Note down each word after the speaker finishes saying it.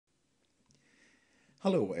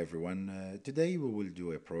Hello everyone. Today we will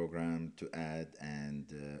do a program to add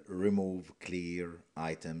and remove clear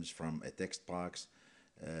items from a text box,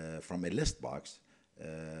 from a list box,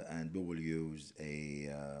 and we will use a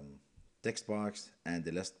text box and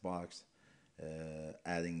a list box,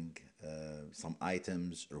 adding some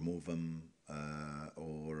items, remove them,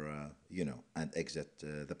 and exit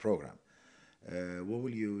the program. We will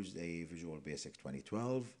use a Visual Basic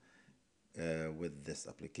 2012 with this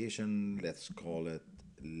application. Let's call it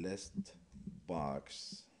ListBox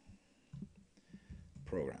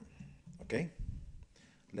program. Okay,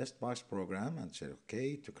 ListBox program, and say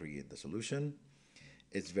okay to create the solution.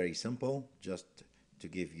 It's very simple, just to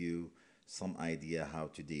give you some idea how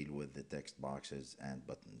to deal with the text boxes and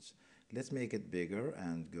buttons. Let's make it bigger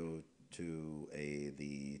and go to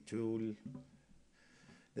the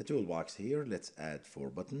toolbox here. Let's add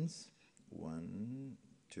 4 buttons. 1,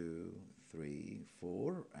 2, 3,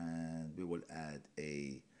 4, and we will add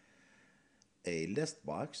a list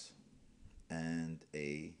box and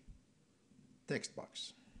a text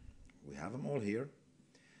box. We have them all here.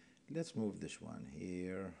 Let's move this one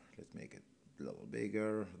here. Let's make it a little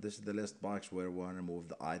bigger. This is the list box where we want to move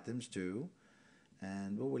the items to,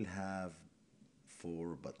 and we will have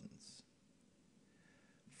 4 buttons.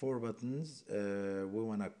 4 buttons. We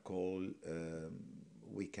want to call.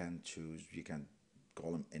 We can choose. You can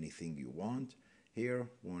call them anything you want. Here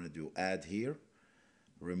we want to do add here,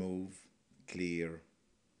 remove, clear,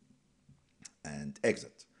 and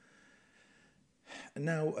exit.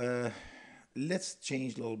 Now let's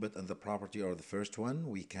change a little bit on the property or the first one.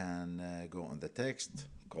 We can go on the text,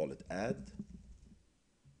 call it add,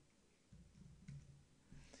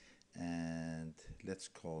 and let's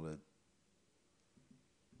call it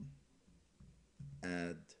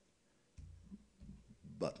add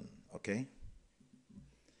button. Okay,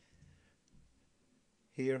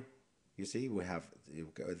 here you see we have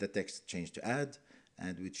the text changed to add,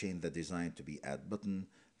 and we change the design to be add button.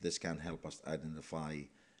 This can help us identify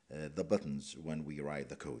the buttons when we write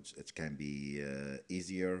the codes. It can be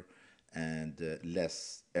easier, and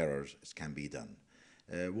less errors can be done.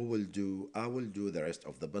 I will do the rest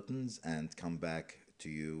of the buttons and come back to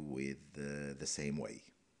you with the same way.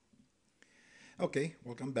 Okay,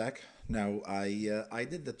 welcome back. Now I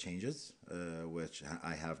did the changes, which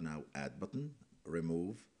I have now add button,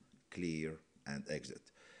 remove, clear, and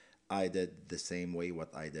exit. I did the same way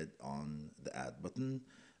what I did on the add button.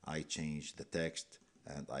 I changed the text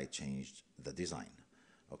and I changed the design.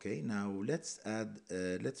 Okay, now let's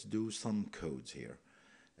do some codes here.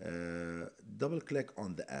 Double click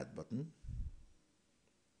on the add button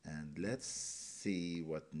and let's see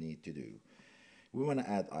what need to do. We want to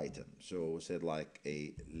add item, so said like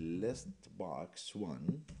a list box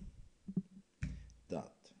 1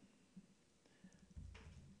 dot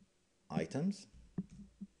items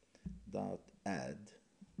dot add.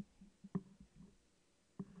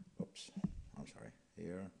 Oops, I'm sorry.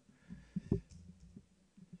 Here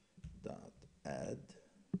dot add,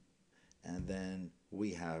 and then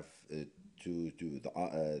we have to do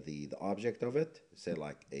the object of it. Say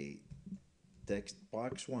like a text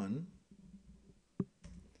box 1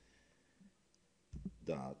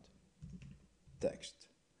 dot text,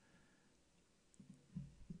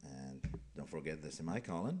 and don't forget the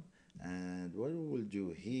semicolon. And what we will do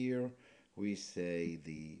here, we say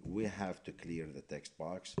we have to clear the text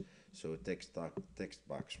box, so text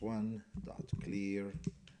box 1 dot clear.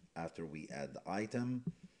 After we add the item,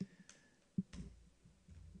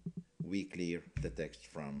 we clear the text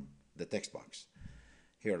from the text box.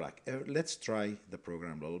 Here, like let's try the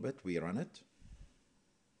program a little bit. We run it.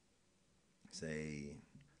 Say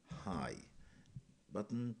hi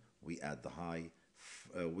button, we add the hi,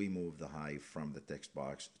 we move the hi from the text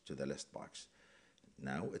box to the list box.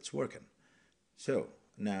 Now it's working. So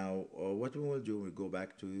now what we will do, we go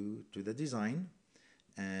back to the design,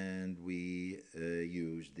 and we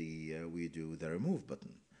we do the remove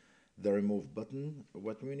button. The remove button,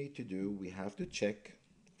 what we need to do, we have to check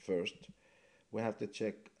first, we have to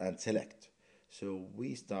check and select. So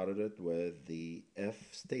we started it with the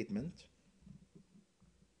if statement.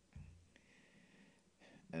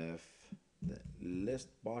 If the list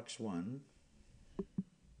box 1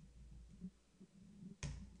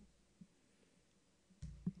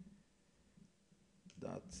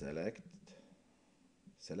 dot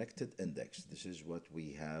selected index, this is what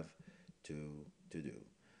we have to do.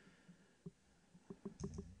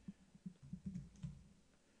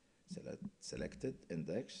 Selected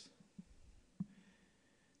index,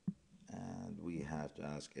 and we have to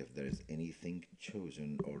ask if there is anything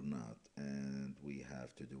chosen or not, and we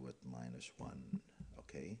have to do it -1.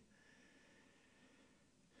 Okay,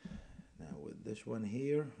 now with this one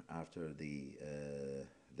here, after the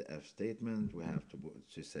F statement, we have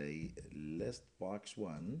to say list box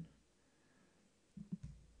one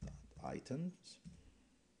items,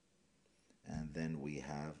 and then we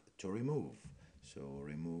have to remove. So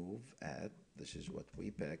remove at, this is what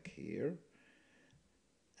we pick here,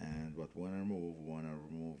 and what we want to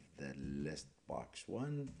remove the list box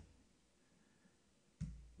one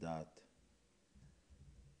dot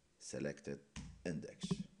selected index.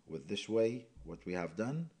 With this way, what we have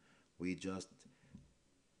done, we just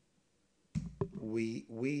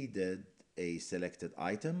we did a selected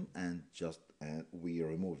item and just we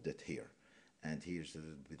removed it here, and here's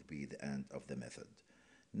would be the end of the method.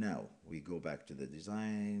 Now we go back to the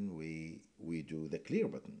design, we do the clear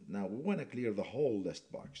button. Now we want to clear the whole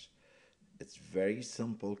list box. It's very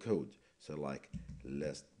simple code. So like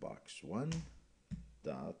list box one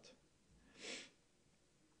dot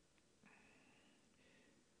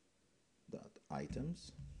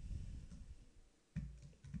items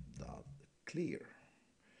dot clear.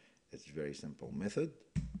 It's very simple method.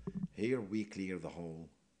 Here we clear the whole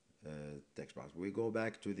text box. We go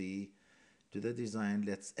back to the design.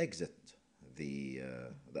 Let's exit the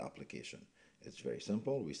application. It's very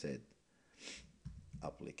simple. We said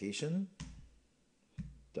application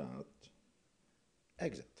dot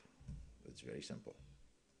exit. It's very simple,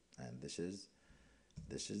 and this is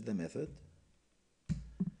the method.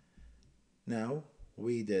 Now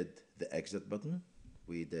we did the exit button,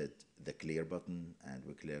 we did the clear button, and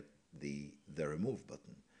we cleared the remove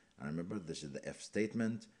button. And remember, this is the F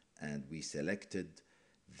statement, and we selected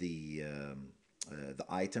the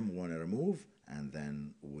item we want to remove, and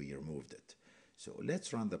then we removed it. So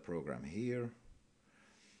let's run the program here.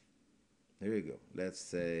 There you go. Let's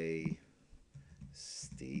say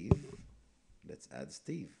Steve. Let's add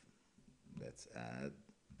Steve. Let's add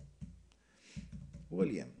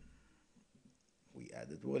William. We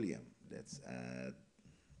added William. Let's add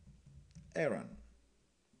Aaron.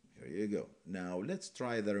 Here you go. Now let's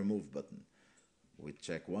try the remove button. We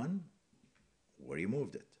check one, we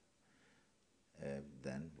removed it.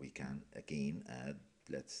 Then we can again add,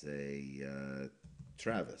 let's say,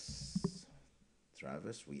 Travis.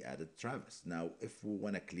 Travis, we added Travis. Now if we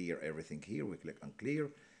want to clear everything here, we click on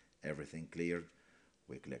clear, everything cleared.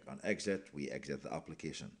 We click on exit, we exit the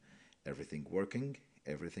application. Everything working,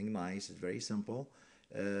 everything nice, it's very simple.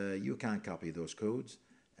 You can copy those codes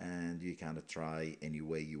and you can try any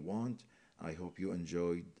way you want. I hope you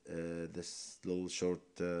enjoyed this little short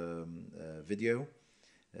video.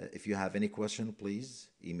 If you have any question, please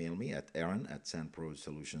email me at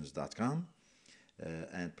aaron@sandprosolutions.com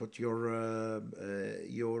and put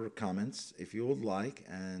your comments if you would like,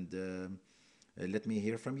 and let me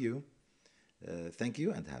hear from you. Thank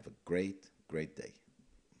you and have a great day.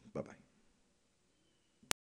 Bye-bye.